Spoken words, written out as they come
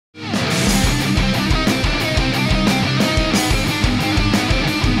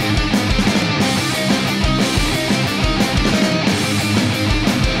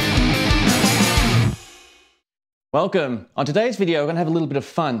Welcome. On today's video, we're going to have a little bit of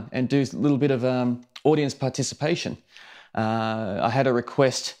fun and do a little bit of audience participation. I had a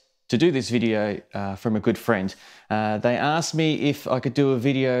request to do this video from a good friend. They asked me if I could do a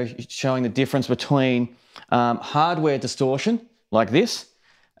video showing the difference between hardware distortion, like this,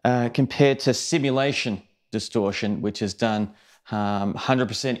 compared to simulation distortion, which is done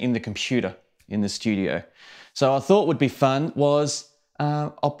 100% in the computer in the studio. So I thought would be fun was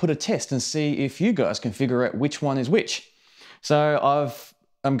I'll put a test and see if you guys can figure out which one is which. So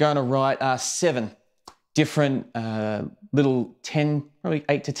I'm going to write 7 different little 10, probably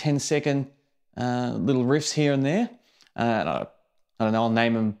 8 to 10 second little riffs here and there. And I don't know, I'll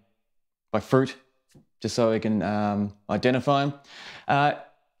name them by fruit just so we can identify them.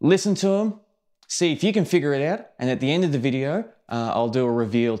 Listen to them, see if you can figure it out. And at the end of the video, I'll do a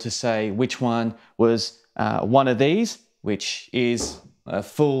reveal to say which one was one of these, which is a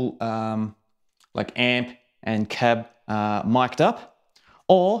full like amp and cab mic'd up,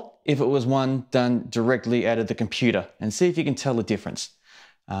 or if it was one done directly out of the computer, and see if you can tell the difference.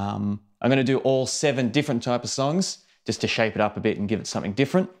 I'm going to do all 7 different type of songs just to shape it up a bit and give it something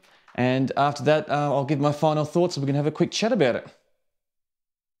different. And after that, I'll give my final thoughts and we can have a quick chat about it.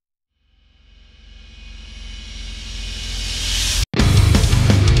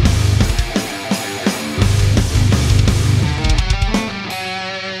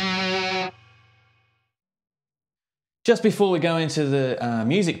 Just before we go into the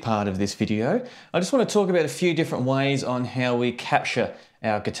music part of this video, I just want to talk about a few different ways on how we capture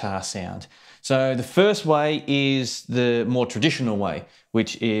our guitar sound. So the first way is the more traditional way,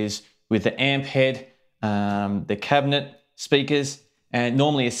 which is with the amp head, the cabinet speakers, and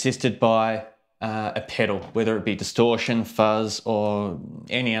normally assisted by a pedal, whether it be distortion, fuzz, or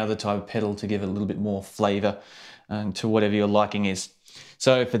any other type of pedal to give it a little bit more flavor to whatever your liking is.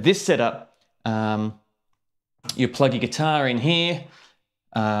 So for this setup, you plug your guitar in here,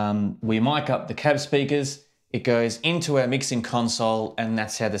 we mic up the cab speakers, it goes into our mixing console, and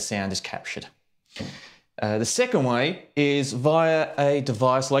that's how the sound is captured. The second way is via a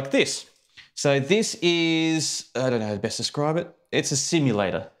device like this. So this is, I don't know how to best describe it, it's a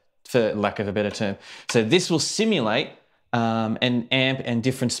simulator, for lack of a better term. So this will simulate an amp and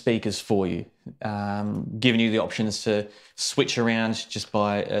different speakers for you, giving you the options to switch around just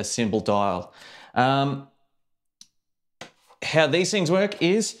by a simple dial. How these things work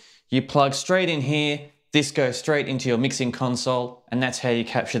is you plug straight in here, this goes straight into your mixing console, and that's how you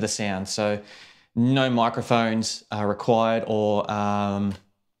capture the sound. So no microphones are required, or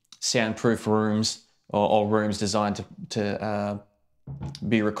soundproof rooms, or rooms designed to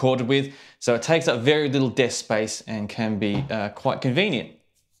be recorded with. So it takes up very little desk space and can be quite convenient.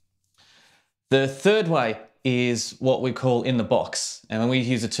 The third way is what we call in the box. And when we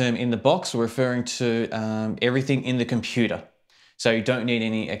use the term in the box, we're referring to everything in the computer. So you don't need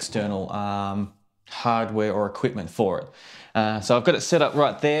any external hardware or equipment for it. So I've got it set up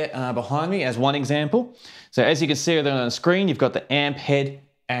right there behind me as one example. So as you can see there on the screen, you've got the amp head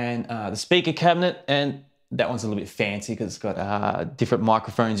and the speaker cabinet, and that one's a little bit fancy because it's got different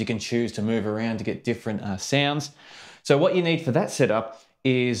microphones you can choose to move around to get different sounds. So what you need for that setup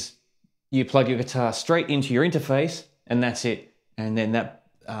is you plug your guitar straight into your interface, and that's it. And then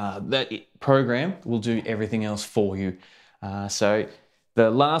that program will do everything else for you. So the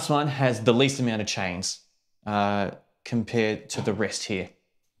last one has the least amount of chains compared to the rest here.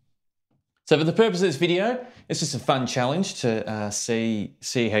 So for the purpose of this video, it's just a fun challenge to see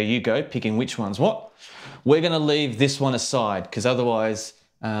how you go, picking which one's what. We're going to leave this one aside because otherwise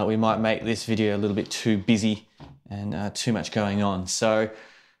we might make this video a little bit too busy and too much going on. So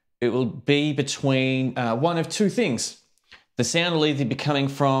it will be between one of 2 things. The sound will either be coming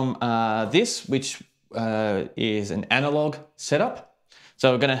from this, which is an analog setup.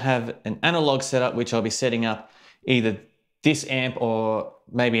 So we're going to have an analog setup, which I'll be setting up either this amp or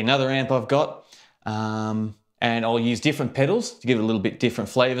maybe another amp I've got. And I'll use different pedals to give it a little bit different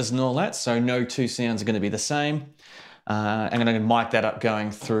flavors and all that. So no 2 sounds are going to be the same. And I'm going to mic that up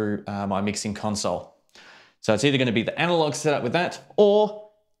going through my mixing console. So it's either going to be the analog setup with that or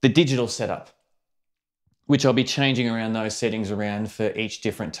the digital setup, which I'll be changing around those settings around for each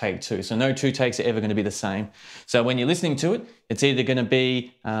different take too. So no 2 takes are ever going to be the same. So when you're listening to it, it's either going to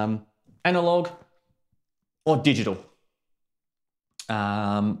be analog or digital.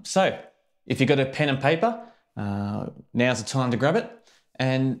 So if you've got a pen and paper, now's the time to grab it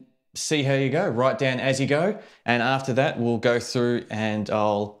and see how you go. Write down as you go. And after that, we'll go through and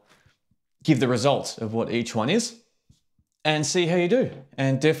I'll give the results of what each one is and see how you do.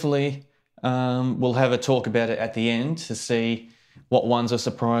 And definitely we'll have a talk about it at the end to see what ones are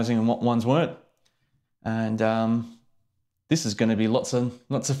surprising and what ones weren't. And this is going to be lots of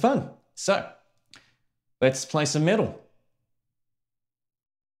fun. So let's play some metal.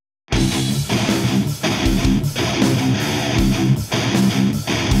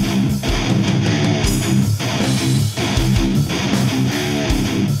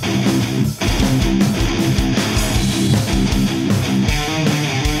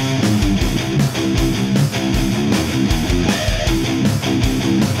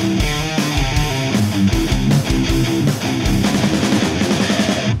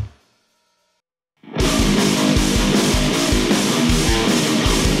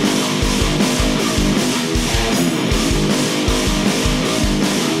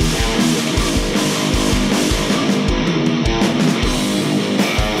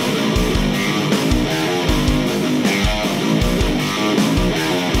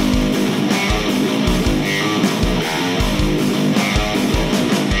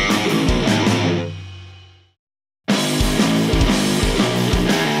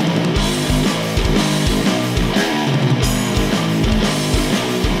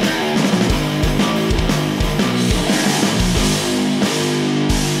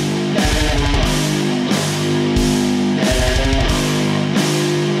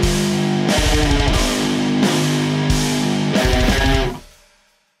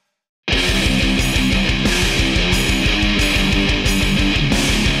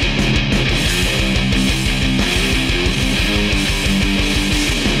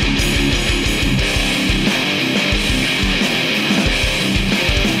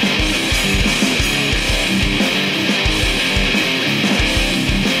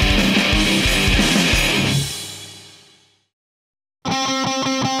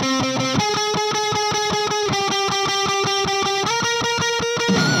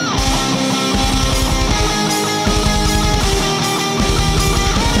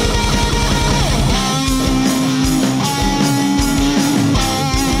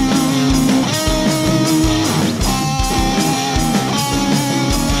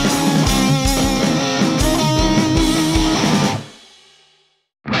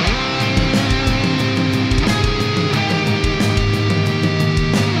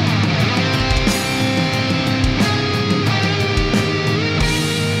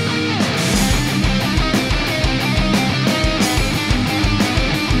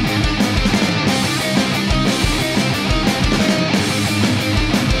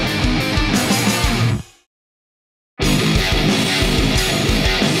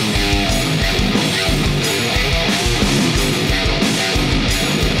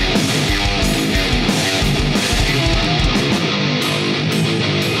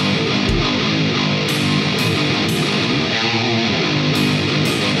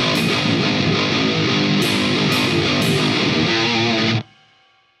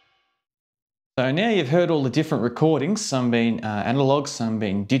 So now you've heard all the different recordings, some being analog, some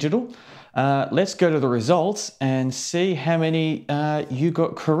being digital. Let's go to the results and see how many you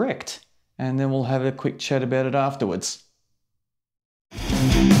got correct. And then we'll have a quick chat about it afterwards.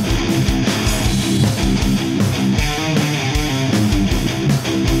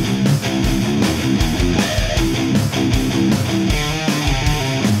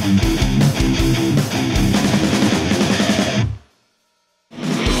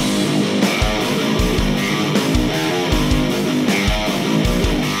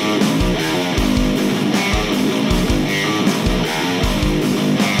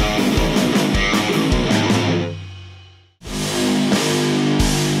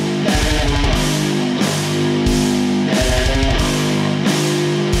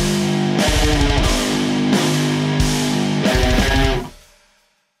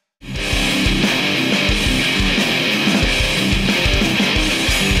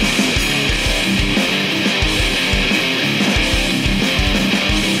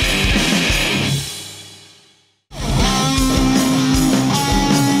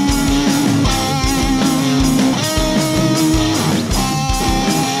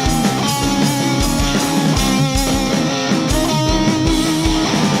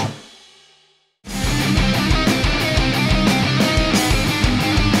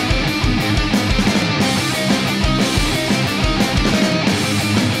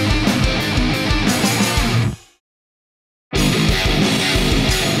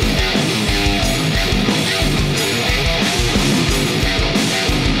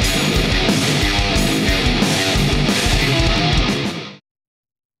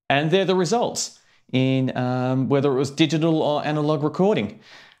 And they're the results in whether it was digital or analog recording.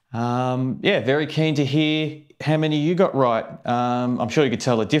 Yeah, very keen to hear how many you got right. I'm sure you could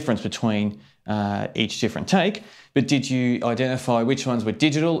tell the difference between each different take, but did you identify which ones were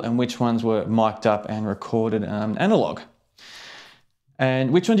digital and which ones were mic'd up and recorded analog?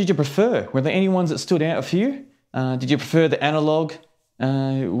 And which one did you prefer? Were there any ones that stood out for you? Did you prefer the analog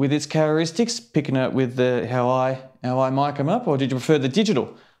with its characteristics, picking up with how I mic them up, or did you prefer the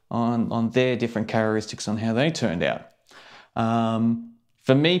digital on their different characteristics on how they turned out?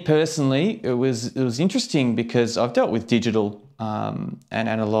 For me personally, it was interesting because I've dealt with digital and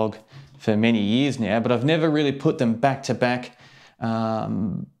analog for many years now, but I've never really put them back to back.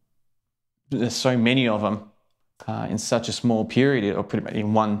 There's so many of them in such a small period, or pretty much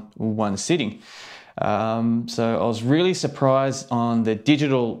in one sitting. So I was really surprised on the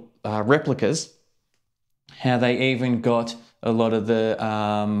digital replicas, how they even got a lot of the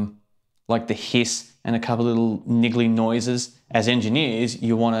like the hiss and a couple of little niggly noises. As engineers,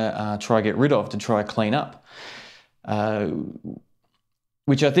 you want to try get rid of to try clean up,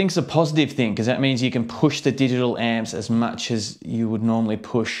 which I think is a positive thing, because that means you can push the digital amps as much as you would normally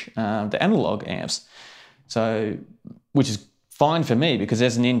push the analog amps. So, which is fine for me, because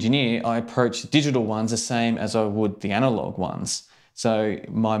as an engineer, I approach the digital ones the same as I would the analog ones. So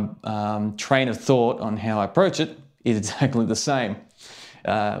my train of thought on how I approach it is exactly the same,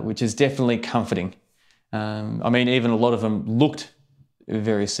 which is definitely comforting. I mean, even a lot of them looked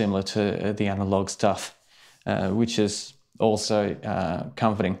very similar to the analog stuff, which is also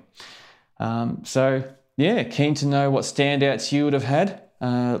comforting. So yeah, keen to know what standouts you would have had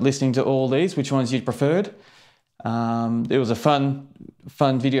listening to all these, which ones you preferred. It was a fun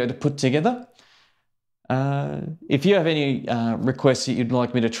video to put together. If you have any requests that you'd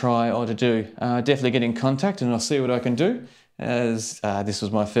like me to try or to do, definitely get in contact and I'll see what I can do, as this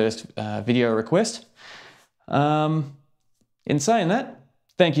was my first video request. In saying that,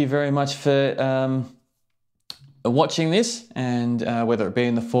 thank you very much for watching this, and whether it be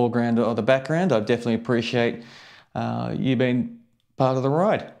in the foreground or the background, I definitely appreciate you being part of the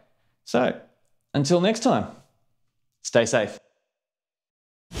ride. So, until next time, stay safe.